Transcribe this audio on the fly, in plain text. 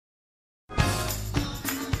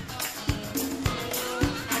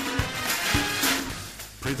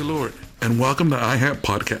Praise the Lord, and welcome to iHAT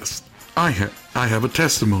Podcast. iHAT, I Have a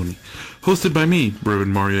Testimony, hosted by me,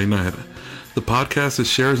 Reverend Mario Yadira. The podcast is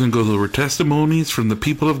shares and goes over testimonies from the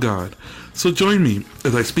people of God. So join me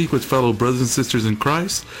as I speak with fellow brothers and sisters in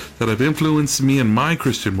Christ that have influenced me in my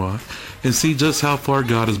Christian walk and see just how far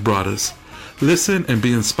God has brought us. Listen and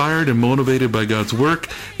be inspired and motivated by God's work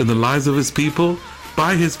in the lives of His people,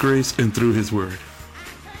 by His grace and through His Word.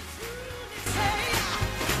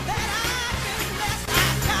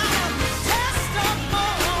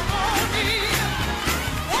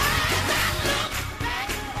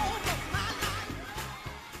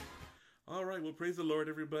 Well, praise the Lord,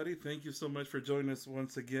 everybody. Thank you so much for joining us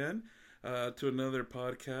once again to another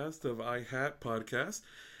podcast of iHAT Podcast.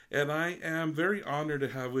 And I am very honored to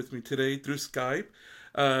have with me today through Skype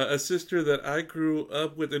a sister that I grew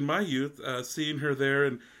up with in my youth, seeing her there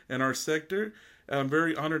in our sector. I'm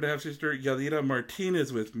very honored to have Sister Yadira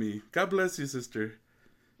Martinez with me. God bless you, sister.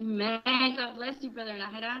 Man, God bless you, Brother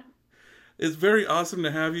Nahara. It's very awesome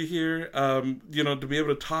to have you here. To be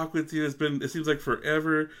able to talk with you. It seems like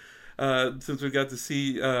forever. Since we got to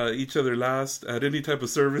see each other last at any type of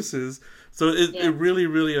services. So it really,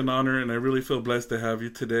 really an honor, and I really feel blessed to have you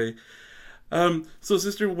today. So,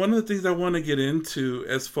 sister, one of the things I want to get into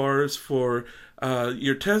as far as for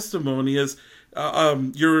your testimony is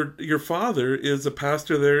your father is a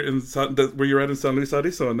pastor there in where you're at in San Luis,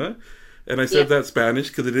 Arizona. And I said that Spanish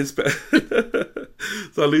because it is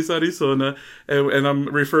San Luis, Arizona. And I'm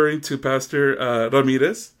referring to Pastor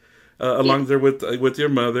Ramirez. Along there with your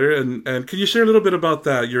mother, and can you share a little bit about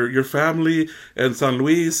that, your family and San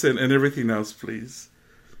Luis and everything else, please?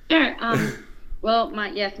 Sure. Well,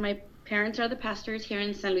 my parents are the pastors here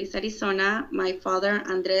in San Luis, Arizona. My father,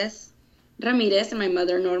 Andres Ramirez, and my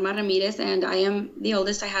mother, Norma Ramirez, and I am the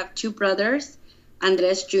oldest. I have two brothers,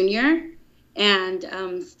 Andres Jr.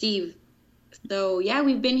 and Steve. So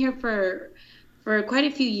we've been here for quite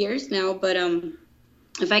a few years now. But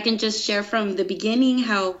if I can just share from the beginning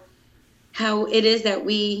how it is that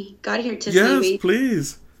we got here to San Luis. Yes,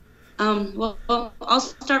 please. Well, I'll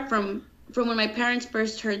start from when my parents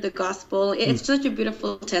first heard the gospel. It's such a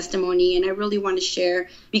beautiful testimony, and I really want to share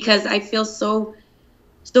because I feel so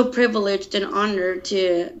privileged and honored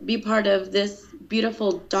to be part of this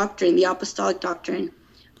beautiful doctrine, the apostolic doctrine.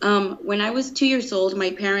 When I was 2 years old,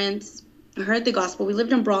 my parents heard the gospel. We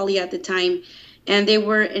lived in Brawley at the time, and they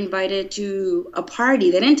were invited to a party.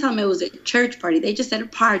 They didn't tell me it was a church party. They just said a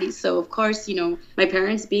party. So, of course, my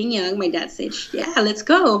parents being young, my dad said, yeah, let's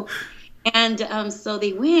go. And so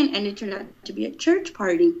they went, and it turned out to be a church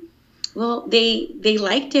party. Well, they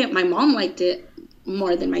liked it. My mom liked it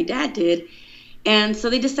more than my dad did. And so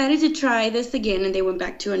they decided to try this again, and they went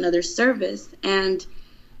back to another service. And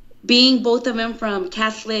being both of them from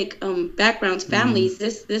Catholic backgrounds, families,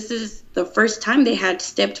 this is the first time they had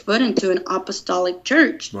stepped foot into an apostolic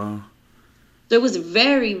church. Wow. So it was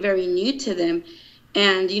very, very new to them.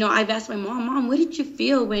 And, I've asked my mom, what did you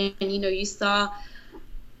feel when, you saw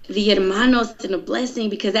the hermanos and a blessing?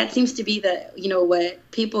 Because that seems to be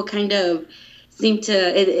what people kind of seem to,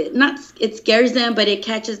 it scares them, but it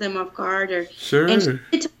catches them off guard. Sure. And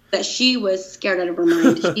she told me that she was scared out of her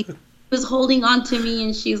mind. She was holding on to me,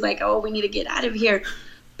 and she's like, oh, we need to get out of here.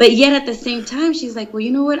 But yet at the same time, she's like, well,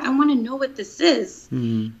 you know what? I want to know what this is.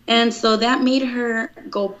 Mm-hmm. And so that made her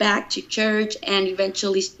go back to church, and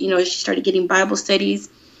eventually, she started getting Bible studies.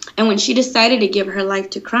 And when she decided to give her life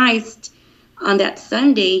to Christ on that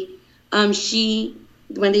Sunday, when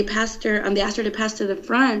they asked her to pass to the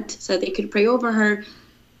front so they could pray over her,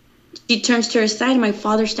 she turns to her side, and my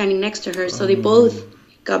father's standing next to her. So they both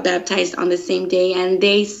got baptized on the same day, and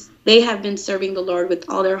they have been serving the Lord with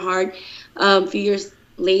all their heart. A few years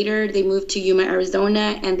later, they moved to Yuma,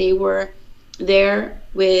 Arizona, and they were there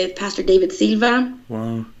with Pastor David Silva.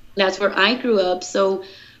 Wow. That's where I grew up. So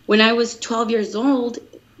when I was 12 years old,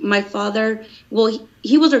 my father,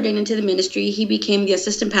 he was ordained into the ministry. He became the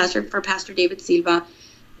assistant pastor for Pastor David Silva.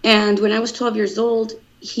 And when I was 12 years old,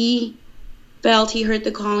 he heard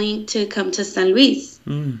the calling to come to San Luis.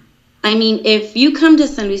 I mean, if you come to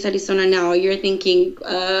San Luis, Arizona now, you're thinking,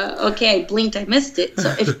 okay, I blinked, I missed it.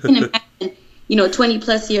 So if you can imagine, 20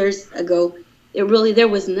 plus years ago, there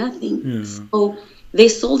was nothing. Yeah. So they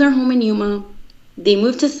sold their home in Yuma. They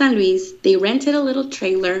moved to San Luis. They rented a little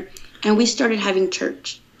trailer, and we started having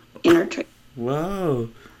church in our trailer. Wow.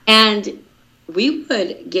 And we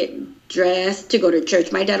would get dressed to go to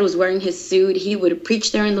church. My dad was wearing his suit. He would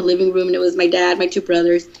preach there in the living room, and it was my dad, my two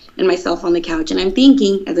brothers, and myself on the couch. And I'm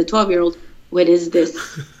thinking, as a 12-year-old, what is this?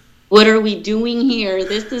 What are we doing here?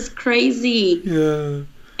 This is crazy. Yeah.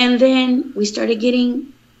 And then we started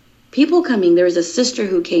getting people coming. There was a sister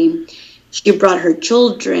who came, she brought her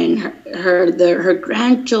children, her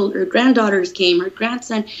grandchildren, her granddaughters came, her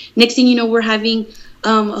grandson. Next thing you know, we're having a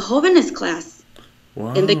jóvenes class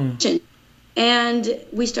in the kitchen. And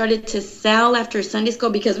we started to sell after Sunday school,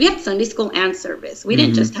 because we had Sunday school and service. We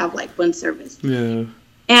didn't just have like one service. Yeah.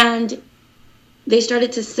 And they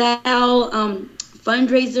started to sell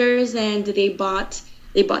fundraisers, and they bought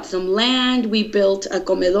some land. We built a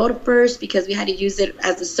comedor first, because we had to use it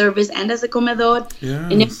as a service and as a comedor.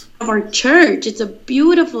 Yes. And it's our church. It's a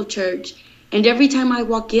beautiful church. And every time I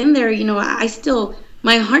walk in there, you know,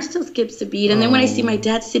 my heart still skips a beat. And then when I see my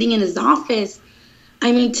dad sitting in his office,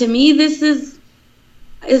 I mean, to me,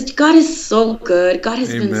 God is so good. God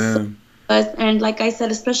has been so good. And like I said,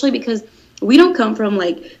 especially because we don't come from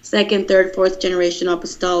like second, third, fourth generation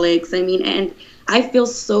apostolics. I mean, and I feel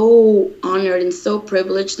so honored and so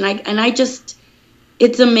privileged. And I just,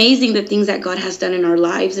 it's amazing the things that God has done in our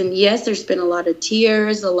lives. And yes, there's been a lot of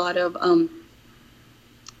tears, a lot of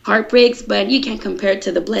heartbreaks, but you can't compare it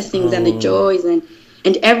to the blessings and the joys and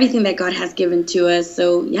everything that God has given to us.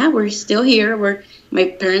 So yeah, we're still here. My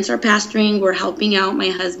parents are pastoring. We're helping out. My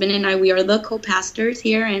husband and I, we are the co-pastors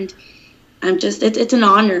here. And it's an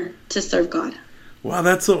honor to serve God. Wow,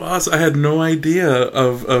 that's so awesome. I had no idea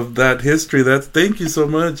of that history. Thank you so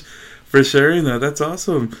much for sharing that. That's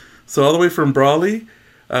awesome. So all the way from Brawley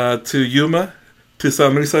to Yuma to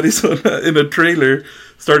San Luis, Arizona in a trailer,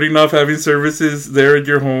 starting off having services there at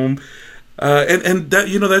your home. And that,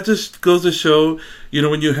 you know, that just goes to show, you know,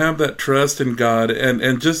 when you have that trust in God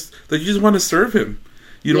and just that you just want to serve Him.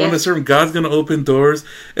 You don't want to serve Him. God's going to open doors.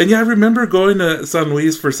 And yeah, I remember going to San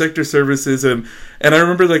Luis for sector services, and I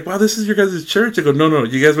remember like, wow, this is your guys' church. I go, no,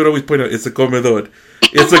 you guys would always point out, it's a comedor.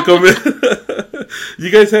 It's a comedor.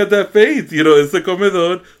 You guys had that faith, you know, it's a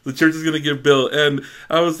comedor. The church is going to get built. And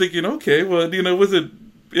I was thinking, okay, well, you know, it wasn't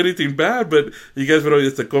anything bad, but you guys would always,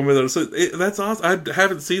 it's a comedor. So that's awesome. I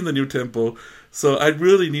haven't seen the new temple, so I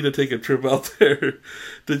really need to take a trip out there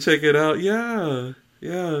to check it out. Yeah.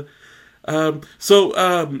 So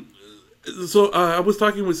I was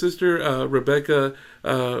talking with Sister Rebecca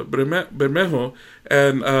Bermejo,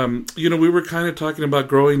 and you know, we were kind of talking about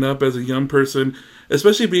growing up as a young person,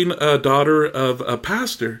 especially being a daughter of a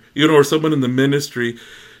pastor, you know, or someone in the ministry.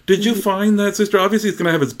 Did you find that, Sister? Obviously, it's going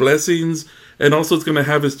to have its blessings, and also it's going to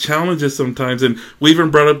have its challenges sometimes. And we even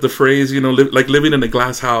brought up the phrase, you know, like living in a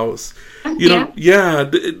glass house. You know,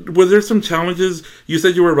 were there some challenges? You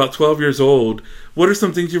said you were about 12 years old. What are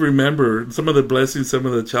some things you remember? Some of the blessings, some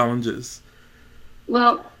of the challenges?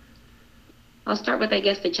 Well, I'll start with, I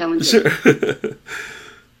guess, the challenges. Sure.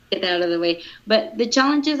 Get that out of the way. But the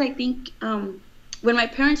challenges, I think, when my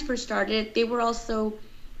parents first started, they were also,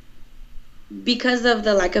 because of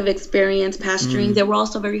the lack of experience pastoring, they were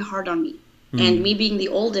also very hard on me. And me being the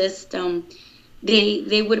oldest,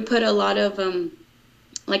 they would put a lot of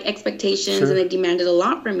like expectations, and they demanded a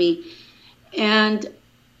lot from me. And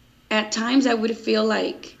at times I would feel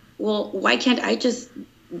like, well, why can't I just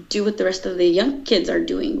do what the rest of the young kids are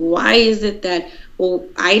doing? Why is it that, well,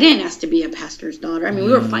 I didn't ask to be a pastor's daughter. I mean,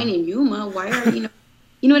 we were fine in Yuma. Why are, you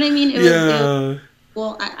know what I mean? It was,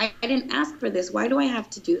 well, I didn't ask for this. Why do I have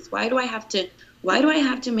to do this? Why do I have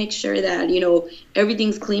to make sure that, you know,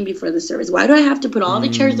 everyth's clean before the service? Why do I have to put all the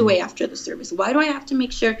chairs away after the service? Why do I have to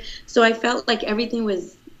make sure? So I felt like everything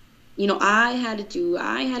was, you know, I had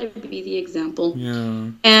to be the example.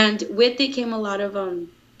 Yeah. And with it came a lot of,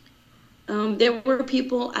 there were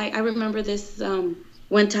people, I remember this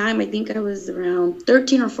one time, I think I was around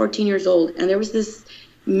 13 or 14 years old, and there was this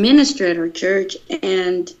minister at our church,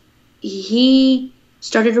 and he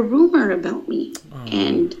started a rumor about me.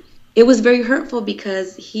 And it was very hurtful,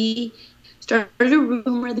 because he started a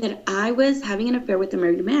rumor that I was having an affair with a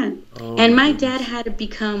married man. And my dad had to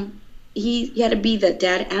become, he had to be the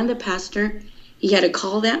dad and the pastor. He had to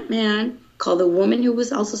call that man, call the woman who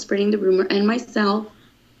was also spreading the rumor, and myself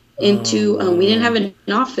into, we didn't have an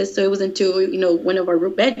office, so it was into, you know, one of our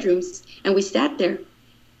bedrooms, and we sat there.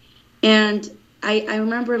 And I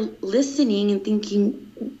remember listening and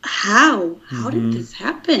thinking, how did this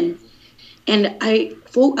happen? And I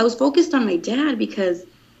was focused on my dad, because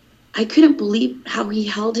I couldn't believe how he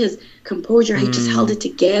held his composure. He just held it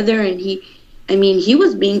together, and he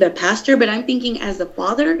was being the pastor, but I'm thinking as a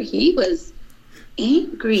father, he was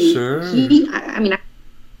angry. Sure.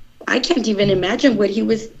 I can't even imagine what he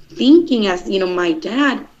was thinking as, you know, my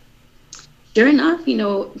dad. Sure enough, you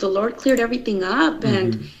know, the Lord cleared everything up,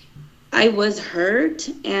 and I was hurt,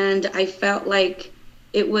 and I felt like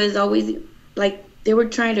it was always like they were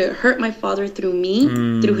trying to hurt my father through me,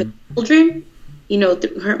 through his children, you know,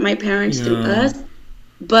 hurt my parents through us.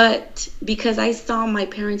 But because I saw my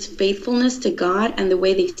parents' faithfulness to God and the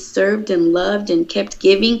way they served and loved and kept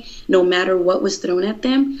giving no matter what was thrown at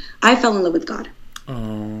them, I fell in love with God.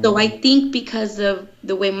 Oh. So I think because of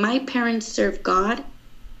the way my parents served God,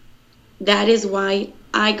 that is why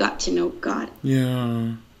I got to know God.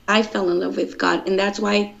 Yeah. I fell in love with God. And that's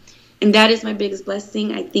why, and that is my biggest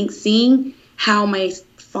blessing. I think seeing how my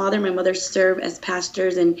father, my mother serve as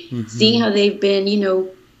pastors and seeing how they've been,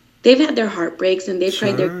 they've had their heartbreaks and they've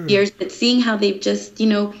cried their tears, but seeing how they've just,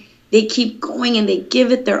 they keep going and they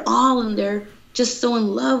give it their all and they're just so in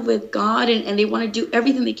love with God and they want to do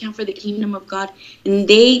everything they can for the kingdom of God. And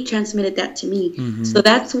they transmitted that to me. So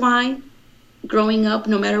that's why growing up,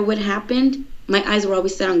 no matter what happened, my eyes were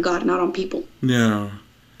always set on God, not on people. Yeah.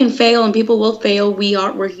 We can fail and people will fail.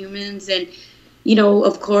 We're humans. And,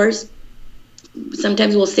 of course,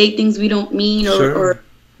 sometimes we'll say things we don't mean or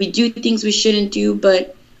we do things we shouldn't do,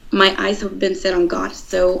 but my eyes have been set on God.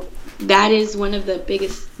 So that is one of the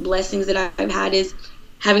biggest blessings that I've had, is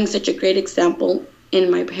having such a great example in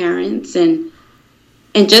my parents and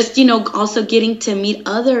just, also getting to meet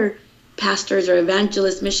other pastors or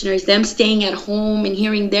evangelists, missionaries, them staying at home and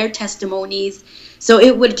hearing their testimonies. So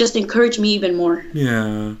it would just encourage me even more.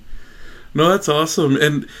 Yeah. No, that's awesome.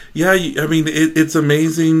 And yeah, I mean, it's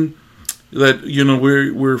amazing that,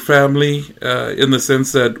 we're family in the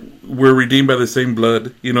sense that we're redeemed by the same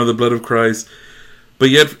blood, the blood of Christ. But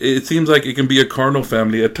yet it seems like it can be a carnal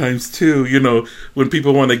family at times too, when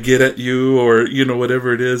people want to get at you or,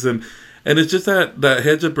 whatever it is. And it's just that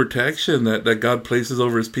hedge of protection that God places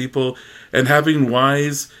over his people, and having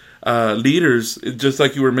wise leaders, just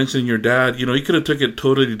like you were mentioning your dad, he could have took it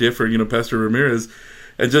totally different, Pastor Ramirez,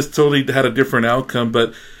 and just totally had a different outcome.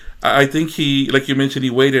 But I think he, like you mentioned,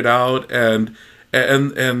 he waited out and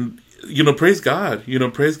praise God,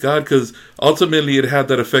 because ultimately it had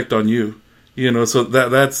that effect on you. So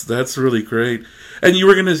that's really great. And you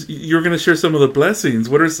were gonna share some of the blessings.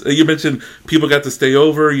 You mentioned people got to stay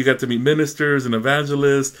over, you got to meet ministers and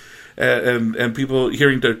evangelists, and people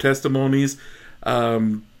hearing their testimonies.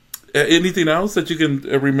 Anything else that you can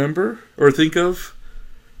remember or think of?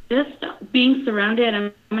 Just being surrounded,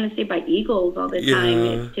 I'm gonna say, by eagles all the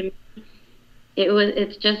time. To me,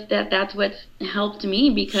 it's just that's what helped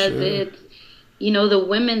me, because it's the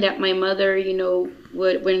women that my mother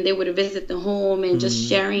would, when they would visit the home and just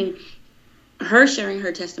sharing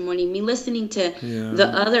her testimony, me listening to the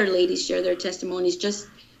other ladies share their testimonies, just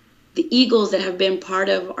the eagles that have been part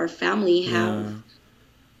of our family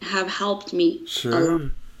have helped me.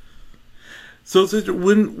 Sure. So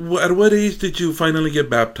at what age did you finally get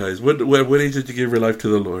baptized? What age did you give your life to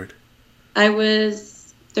the Lord? I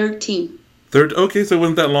was 13. Okay, so it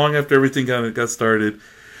wasn't that long after everything got started.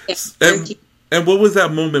 Yeah, 13. And what was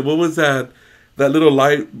that moment? What was that little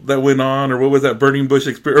light that went on, or what was that burning bush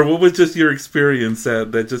experience, or what was just your experience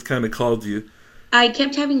that just kind of called you? I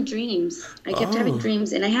kept having dreams.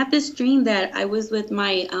 And I had this dream that I was with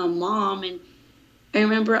my mom, and I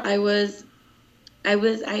remember I was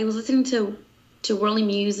listening to worldly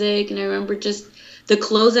music, and I remember just the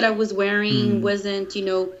clothes that I was wearing wasn't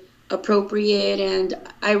appropriate, and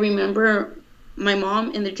I remember my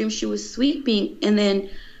mom in the dream, she was sweeping, and then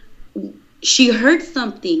she heard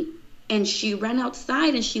something, and she ran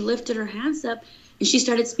outside and she lifted her hands up and she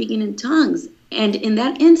started speaking in tongues. And in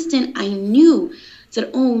that instant, I knew, said,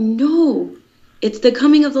 oh no, it's the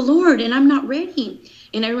coming of the Lord and I'm not ready.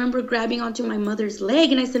 And I remember grabbing onto my mother's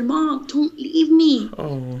leg and I said, Mom, don't leave me.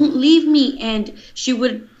 Don't leave me. And she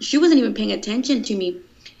wasn't even paying attention to me.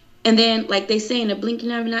 And then, like they say, in a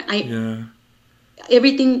blinking of an eye,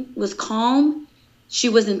 everything was calm. She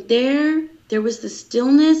wasn't there. There was the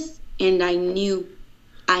stillness. And I knew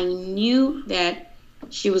that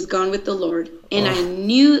she was gone with the Lord. And I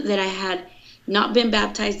knew that I had not been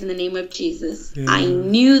baptized in the name of Jesus. Yeah. I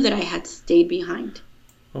knew that I had stayed behind.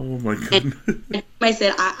 Oh my goodness. And I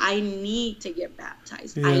said, I need to get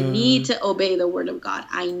baptized. Yeah. I need to obey the word of God.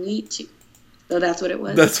 I need to. So that's what it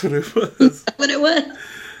was. That's what it was. That's what it was.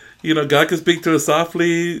 God can speak to us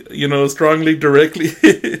softly, strongly, directly.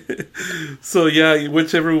 So yeah,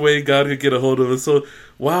 whichever way God could get a hold of us. So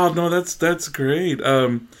wow, no, that's great.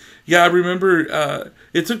 I remember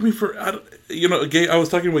it took me I was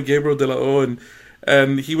talking with Gabriel de la O,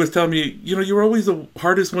 and he was telling me, you were always the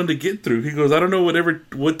hardest one to get through. He goes, I don't know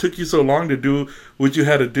what took you so long to do what you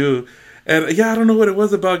had to do. And I don't know what it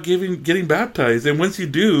was about getting baptized. And once you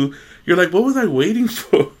do, you're like, what was I waiting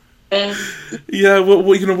for? What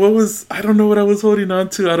was, I don't know what I was holding on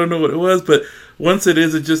to. I don't know what it was, but once it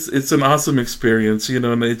is, it's an awesome experience,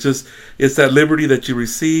 and it's that liberty that you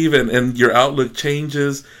receive and your outlook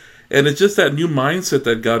changes. And it's just that new mindset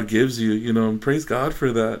that God gives you, and praise God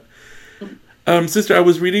for that. Sister, I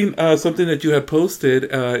was reading something that you had posted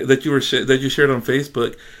that you shared on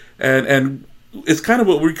Facebook, and it's kind of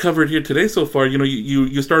what we covered here today so far.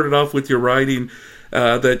 You started off with your writing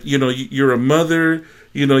that you're a mother,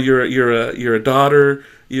 you're a daughter,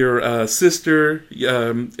 you're a sister,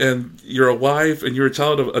 and you're a wife, and you're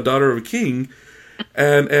a daughter of a king,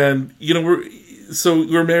 and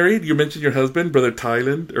we're married. You mentioned your husband, Brother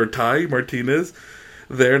Ty Martinez,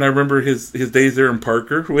 there, and I remember his days there in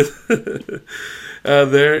Parker with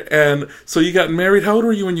there, and so you got married. How old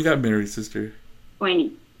were you when you got married, sister?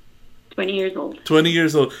 20 years old. 20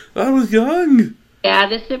 years old. I was young. Yeah,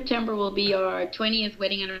 this September will be our 20th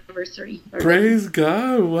wedding anniversary. Praise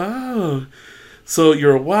God! Wow. So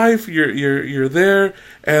you're a wife. You're there,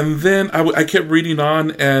 and then I kept reading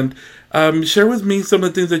on, and share with me some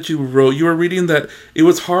of the things that you wrote. You were reading that it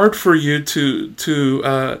was hard for you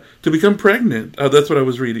to become pregnant. That's what I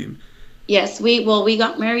was reading. Yes, we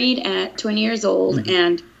got married at 20 years old, mm-hmm.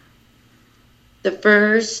 and the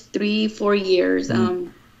first 3-4 years, mm-hmm.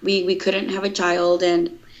 We couldn't have a child,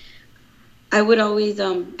 and I would always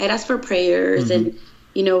I'd ask for prayers, mm-hmm.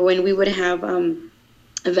 and when we would have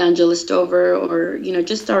evangelists over, or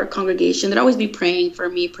just our congregation, they'd always be praying for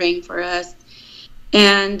me, praying for us.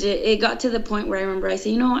 And it got to the point where I remember I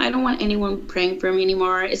said, I don't want anyone praying for me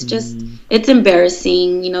anymore. It's just, it's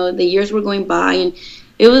embarrassing. The years were going by, and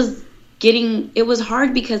it was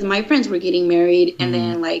hard because my friends were getting married, and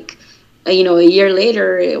then a year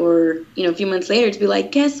later, or a few months later, to be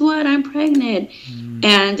like, guess what, I'm pregnant.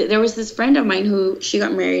 And there was this friend of mine who, she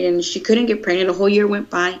got married and she couldn't get pregnant. A whole year went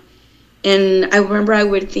by, and I remember I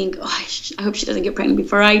would think, I hope she doesn't get pregnant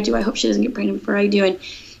before I do. I hope she doesn't get pregnant before I do. And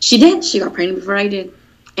she did. She got pregnant before I did.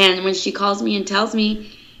 And when she calls me and tells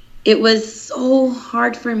me, it was so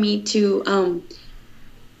hard for me to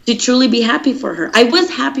truly be happy for her. I was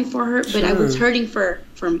happy for her, but I was hurting for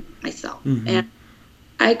myself. Mm-hmm. And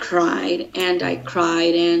I cried and I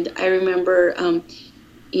cried. And I remember,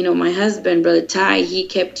 my husband, Brother Ty, he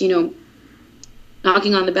kept,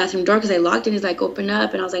 knocking on the bathroom door because I locked it. He's like, open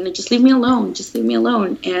up. And I was like, no, just leave me alone. Just leave me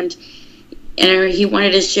alone. And he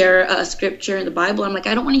wanted to share a scripture in the Bible. I'm like,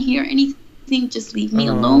 I don't want to hear anything. Just leave me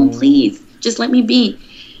alone, please. Just let me be.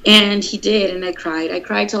 And he did, and I cried. I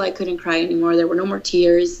cried till I couldn't cry anymore. There were no more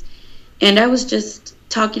tears. And I was just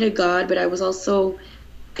talking to God, but I was also,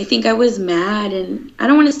 I think I was mad. And I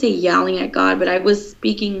don't want to say yelling at God, but I was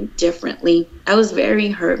speaking differently. I was very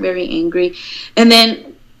hurt, very angry. And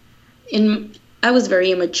then I was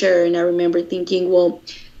very immature, and I remember thinking, well,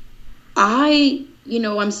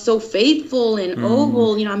 I'm so faithful, and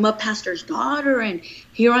I'm a pastor's daughter, and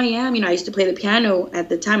here I am. I used to play the piano at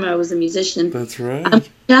the time. I was a musician. That's right. I'm a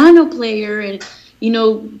piano player, and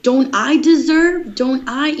don't I deserve? Don't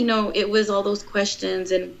I? It was all those questions,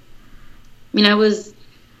 and I was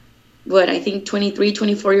I think 23,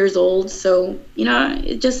 24 years old. So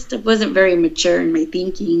it wasn't very mature in my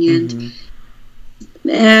thinking,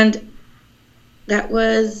 and that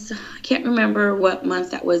was, I can't remember what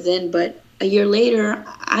month that was in, but a year later,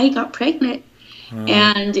 I got pregnant,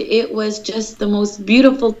 and it was just the most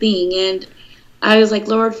beautiful thing. And I was like,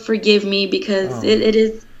 Lord, forgive me, because it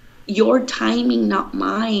is your timing, not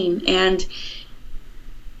mine. And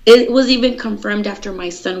it was even confirmed after my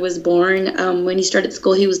son was born. When he started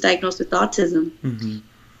school, he was diagnosed with autism. Mm-hmm.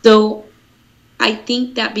 So I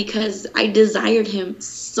think that because I desired him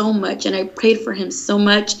so much, and I prayed for him so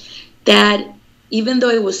much, that even though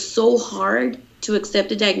it was so hard to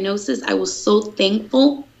accept a diagnosis, I was so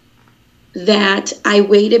thankful that I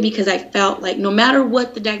waited, because I felt like no matter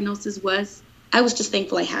what the diagnosis was, I was just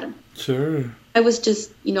thankful I had him. Sure. I was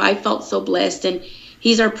just, I felt so blessed, and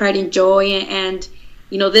he's our pride and joy. And,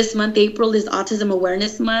 this month, April, is Autism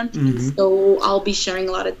Awareness Month. Mm-hmm. And so I'll be sharing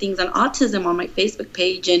a lot of things on autism on my Facebook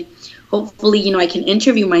page, and hopefully, I can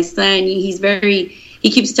interview my son. He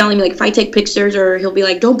keeps telling me, if I take pictures, or he'll be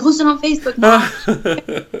like, don't post it on Facebook, Mom.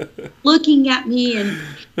 Looking at me, and,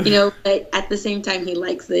 but at the same time, he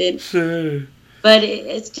likes it. Sure. But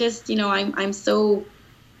it's just, I'm so,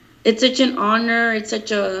 it's such an honor. It's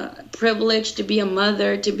such a privilege to be a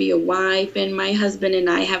mother, to be a wife. And my husband and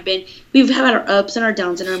I we've had our ups and our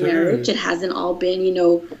downs in our marriage. It hasn't all been,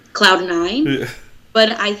 cloud nine. Yeah.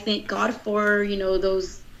 But I thank God for,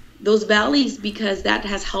 those valleys, because that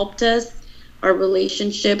has helped us. Our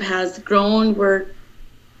relationship has grown.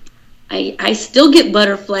 I still get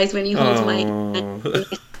butterflies when he holds my hand.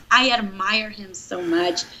 I admire him so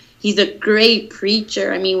much. He's a great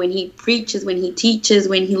preacher. When he preaches, when he teaches,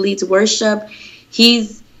 when he leads worship,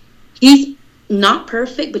 he's not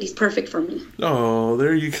perfect, but he's perfect for me. Oh,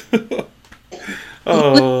 there you go.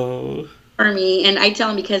 Oh. For me, and I tell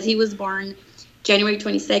him because he was born January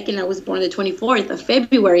 22nd, I was born the 24th of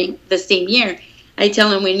February the same year. I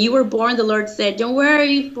tell him, when you were born, the Lord said, don't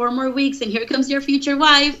worry, 4 more weeks, and here comes your future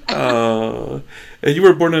wife. Oh, and you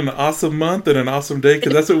were born in an awesome month and an awesome day,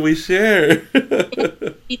 because that's what we share.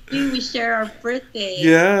 We do. We share our birthday.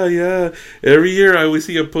 Yeah, yeah. Every year I always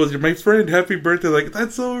see a post, my friend, happy birthday. Like,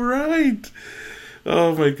 that's so right.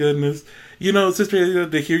 Oh, my goodness. You know, Sister,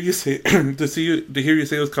 to hear you say, to hear you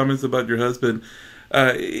say those comments about your husband,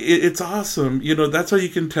 it's awesome. You know, that's how you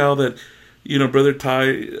can tell that, you know, Brother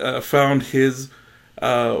Ty found his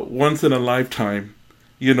once in a lifetime,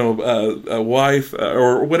 you know, a wife,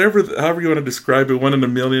 or whatever, however you want to describe it, 1 in a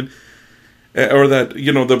million, or that,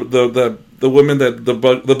 you know, the woman that the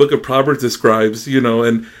book of Proverbs describes, you know,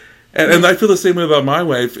 and I feel the same way about my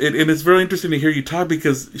wife, and it's very interesting to hear you talk,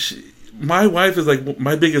 because my wife is like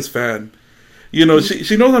my biggest fan. You know,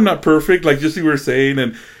 she knows I'm not perfect, like just you were saying,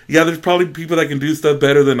 and yeah, there's probably people that can do stuff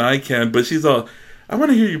better than I can, but she's all, I want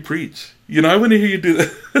to hear you preach. You know, I want to hear you do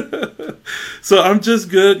that. So I'm just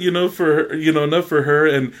good, you know, for her, you know, enough for her,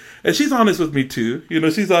 and she's honest with me too. You know,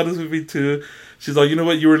 she's honest with me too. She's like, you know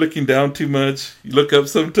what, you were looking down too much. You look up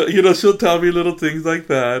sometimes, you know, she'll tell me little things like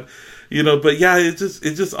that. You know, but yeah, it's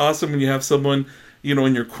just awesome when you have someone, you know,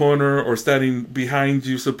 in your corner or standing behind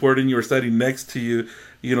you, supporting you, or standing next to you,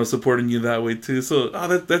 you know, supporting you that way too. So,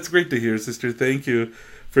 that's great to hear, sister. Thank you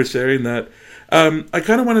for sharing that. I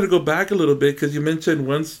kind of wanted to go back a little bit, because you mentioned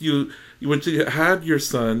once you had your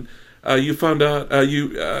son, you found out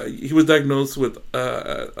he was diagnosed with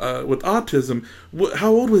autism.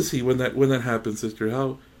 How old was he when that happened, sister?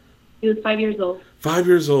 He was 5 years old. 5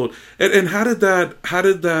 years old. And how did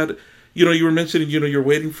that? You know, you were mentioning, you know, you're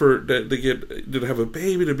waiting to have a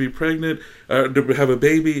baby, to be pregnant, to have a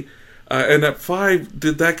baby. And at 5,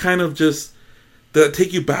 did that kind of did that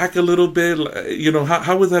take you back a little bit? You know,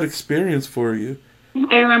 how was that experience for you?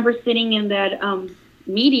 I remember sitting in that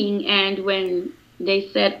meeting, and when they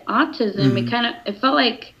said autism, it felt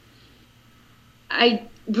like I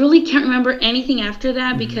really can't remember anything after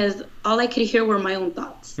that, because all I could hear were my own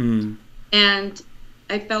thoughts. And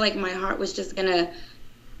I felt like my heart was just going to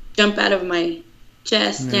jump out of my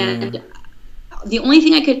chest. And the only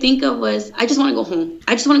thing I could think of was, I just want to go home.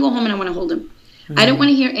 I just want to go home, and I want to hold him. I didn't want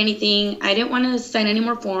to hear anything. I didn't want to sign any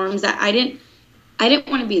more forms. I didn't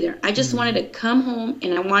want to be there. I just wanted to come home,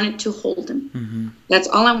 and I wanted to hold him. That's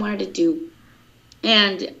all I wanted to do.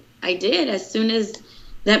 And I did. As soon as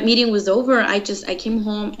that meeting was over, I came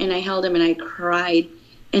home, and I held him, and I cried.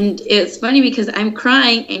 And it's funny, because I'm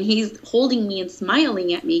crying, and he's holding me and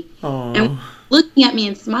smiling at me. Aww. And looking at me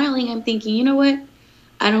and smiling, I'm thinking, you know what?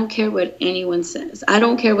 I don't care what anyone says. I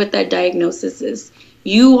don't care what that diagnosis is.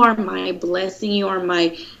 You are my blessing. You are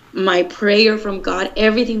my prayer from God.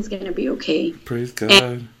 Everything's going to be okay. Praise God.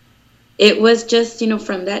 And it was just, you know,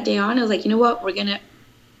 from that day on, I was like, you know what? We're going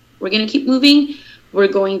to keep moving. We're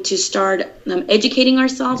going to start educating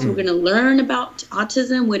ourselves. We're going to learn about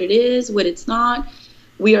autism, what it is, what it's not.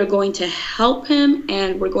 We are going to help him,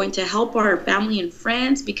 and we're going to help our family and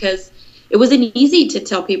friends, because it wasn't easy to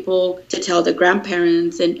tell people, to tell the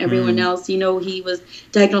grandparents and everyone else, you know, he was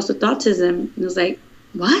diagnosed with autism. And it was like,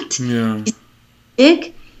 what? Yeah. He's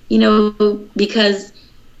sick? You know, because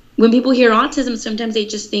when people hear autism, sometimes they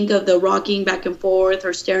just think of the rocking back and forth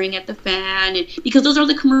or staring at the fan, and because those are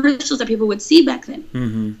the commercials that people would see back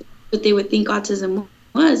then. But they would think autism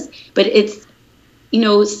was. But it's, you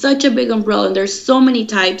know, such a big umbrella, and there's so many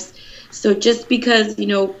types. So just because, you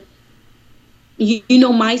know, you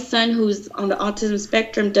know, my son who's on the autism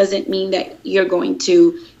spectrum doesn't mean that you're going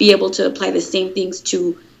to be able to apply the same things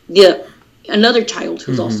to another child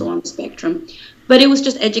who's also on the spectrum. But it was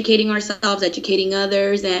just educating ourselves, educating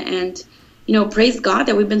others, and you know, praise God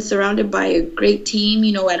that we've been surrounded by a great team,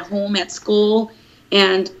 you know, at home, at school.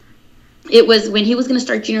 And it was when he was going to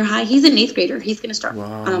start junior high. He's an 8th grader. He's going to start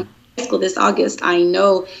high school this August. I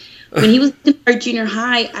know. When he was going to start junior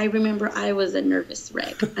high, I remember I was a nervous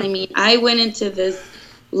wreck. I mean, I went into this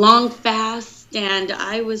long fast, and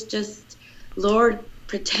I was just, Lord,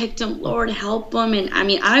 protect him. Lord, help him. And I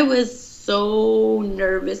mean, I was so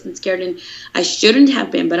nervous and scared, and I shouldn't have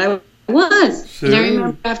been, but I was. Sure. And I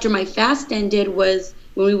remember after my fast ended was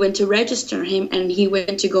when we went to register him, and he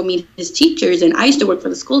went to go meet his teachers, and I used to work for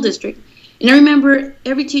the school district. And I remember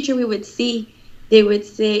every teacher we would see, they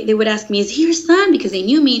would ask me, is he your son? Because they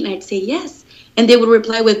knew me, and I'd say yes. And they would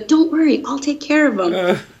reply with, don't worry, I'll take care of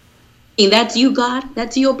him. And that's you, God.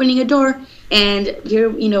 That's you opening a door. And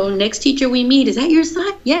your, you know, next teacher we meet, is that your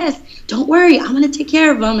son? Yes. Don't worry, I'm going to take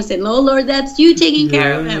care of him. I said, no, Lord, that's you taking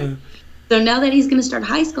care of him. So now that he's going to start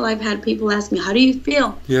high school, I've had people ask me, how do you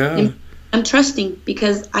feel? Yeah. And I'm trusting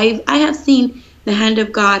because I have seen the hand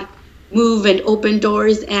of God move and open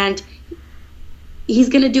doors, and He's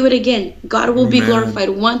gonna do it again. God will be Amen. glorified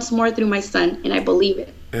once more through my son, and I believe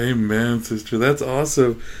it. Amen, sister. That's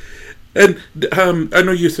awesome. And I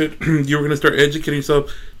know you said you were going to start educating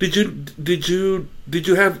yourself. Did you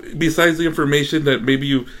have, besides the information that maybe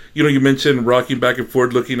you mentioned rocking back and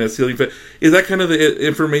forth, looking at ceiling fan? Is that kind of the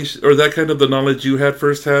information, or that kind of the knowledge you had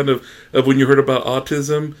firsthand of when you heard about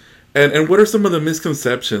autism? And what are some of the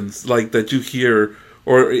misconceptions like that you hear,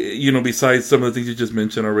 or besides some of the things you just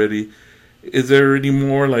mentioned already? Is there any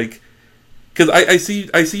more like? Because I see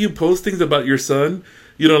you post things about your son.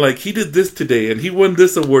 Like he did this today, and he won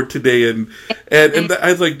this award today, and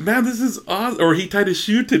I was like, man, this is awesome. Or he tied his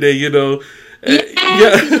shoe today. Yes,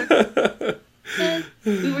 Yeah.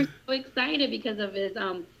 we were so excited because of his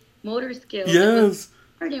motor skills. It was Yes.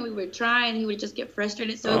 hard, and we would try, and he would just get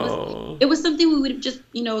frustrated. So Oh. it was something we would just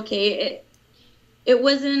okay. It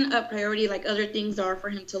wasn't a priority like other things are for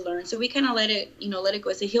him to learn. So we kind of let it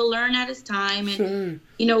go. So he'll learn at his time, and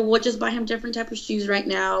Sure. we'll just buy him different type of shoes right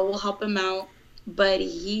now. We'll help him out. But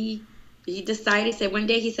he decided, said one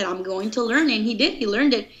day, he said, I'm going to learn, and he did. He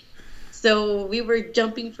learned it. So we were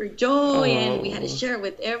jumping for joy, and we had to Oh. share it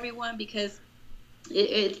with everyone because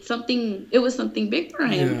it was something big for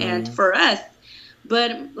him and Yeah. for us.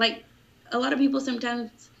 But like a lot of people sometimes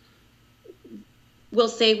will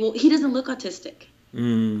say, well, he doesn't look autistic,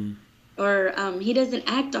 Mm. or he doesn't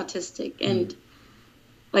act autistic. And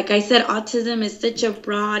like I said, autism is such a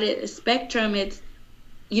broad spectrum.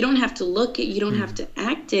 You don't have to look it, you don't have to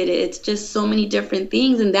act it. It's just so many different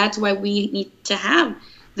things, and that's why we need to have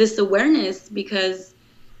this awareness, because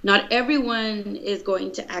not everyone is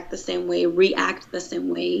going to act the same way, react the same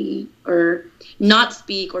way, or not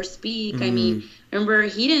speak or speak. I mean, remember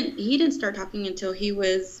he didn't start talking until he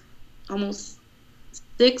was almost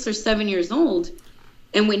 6 or 7 years old,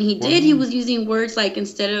 and when he did, he was using words like,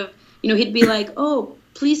 instead of he'd be like, oh,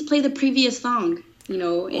 please play the previous song, and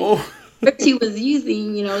Oh. words he was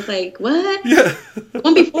using, it's like, what? Yeah. The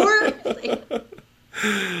one before? It's like,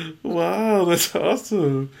 Wow, that's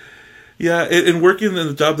awesome. Yeah, in working in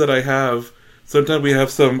the job that I have, sometimes we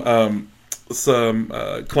have some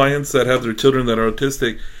clients that have their children that are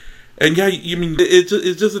autistic, and yeah, you mean it's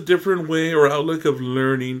just a different way or outlook of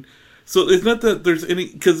learning. So it's not that there's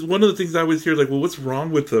any, because one of the things I always hear is like, well, what's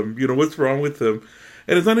wrong with them? What's wrong with them?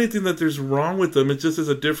 And it's not anything that there's wrong with them. It just is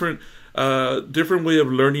a different way of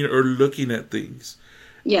learning or looking at things.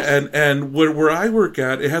 yes. And where I work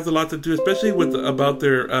at, it has a lot to do, especially with about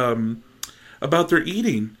their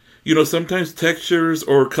eating. Sometimes textures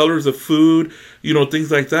or colors of food,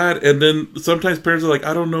 things like that. And then sometimes parents are like,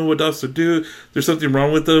 I don't know what else to do. There's something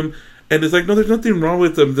wrong with them. And it's like, no, there's nothing wrong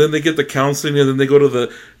with them. Then they get the counseling, and then they go to the,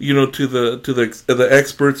 to the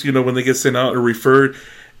experts, when they get sent out or referred.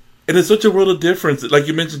 And it's such a world of difference. Like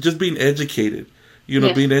you mentioned, just being educated.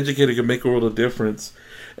 Yes. Being educated can make a world of difference.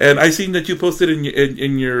 And I seen that you posted in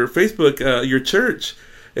your Facebook, your church.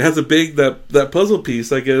 It has a big that puzzle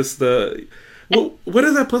piece. I guess what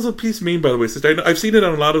does that puzzle piece mean, by the way, sister? I've seen it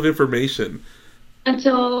on a lot of information.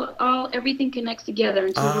 Until everything connects together.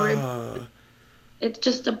 It's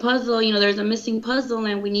just a puzzle. There's a missing puzzle,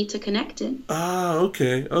 and we need to connect it.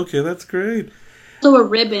 Okay, that's great. So a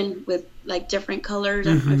ribbon with like different colors.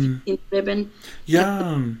 I don't know if you've seen the ribbon.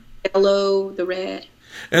 Yeah. The yellow, the red.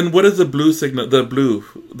 And what is the blue signal? The blue,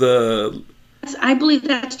 I believe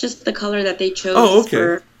that's just the color that they chose. Oh, okay.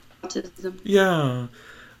 For autism. Yeah.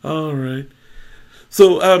 All right.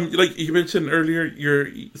 So, like you mentioned earlier,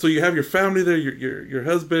 so you have your family there, your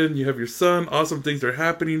husband, you have your son. Awesome things are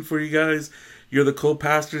happening for you guys. You're the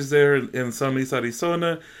co-pastors there in San Luis,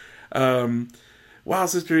 Arizona. Wow,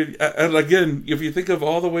 sister. And again, if you think of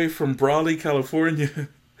all the way from Brawley, California,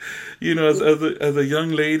 as a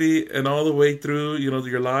young lady, and all the way through,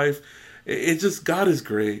 your life, it's just, God is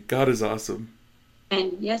great. God is awesome.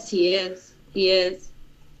 And yes, he is. He is.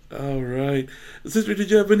 All right. Sister,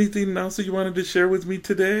 did you have anything else that you wanted to share with me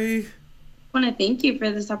today? I want to thank you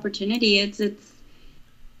for this opportunity. It's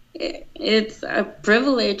a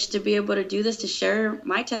privilege to be able to do this, to share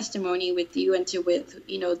my testimony with you and with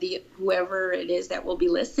the whoever it is that will be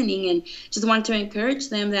listening, and just want to encourage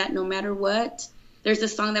them that no matter what, there's a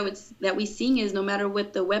song that we sing is, no matter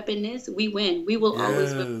what the weapon is, we win. We will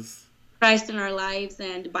always win. Christ in our lives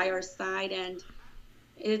and by our side, and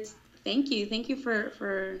thank you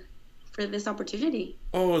for this opportunity.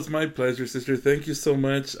 Oh, it's my pleasure, sister. Thank you so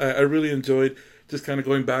much. I really enjoyed just kind of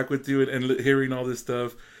going back with you and hearing all this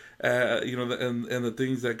stuff, and the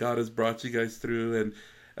things that God has brought you guys through. And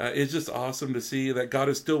it's just awesome to see that God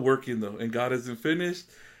is still working, though, and God isn't finished.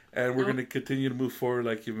 and we're No, going to continue to move forward,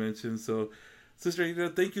 like you mentioned. So, Sister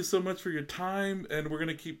Yadira, thank you so much for your time, and we're going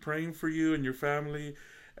to keep praying for you and your family,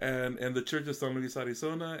 and the Church of San Luis,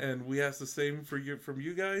 Arizona. And we ask the same for you from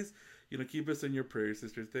you guys. Keep us in your prayers,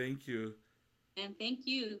 sister. Thank you. and thank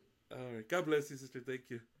you. All right. God bless you, sister. Thank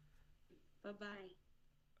you. Bye bye.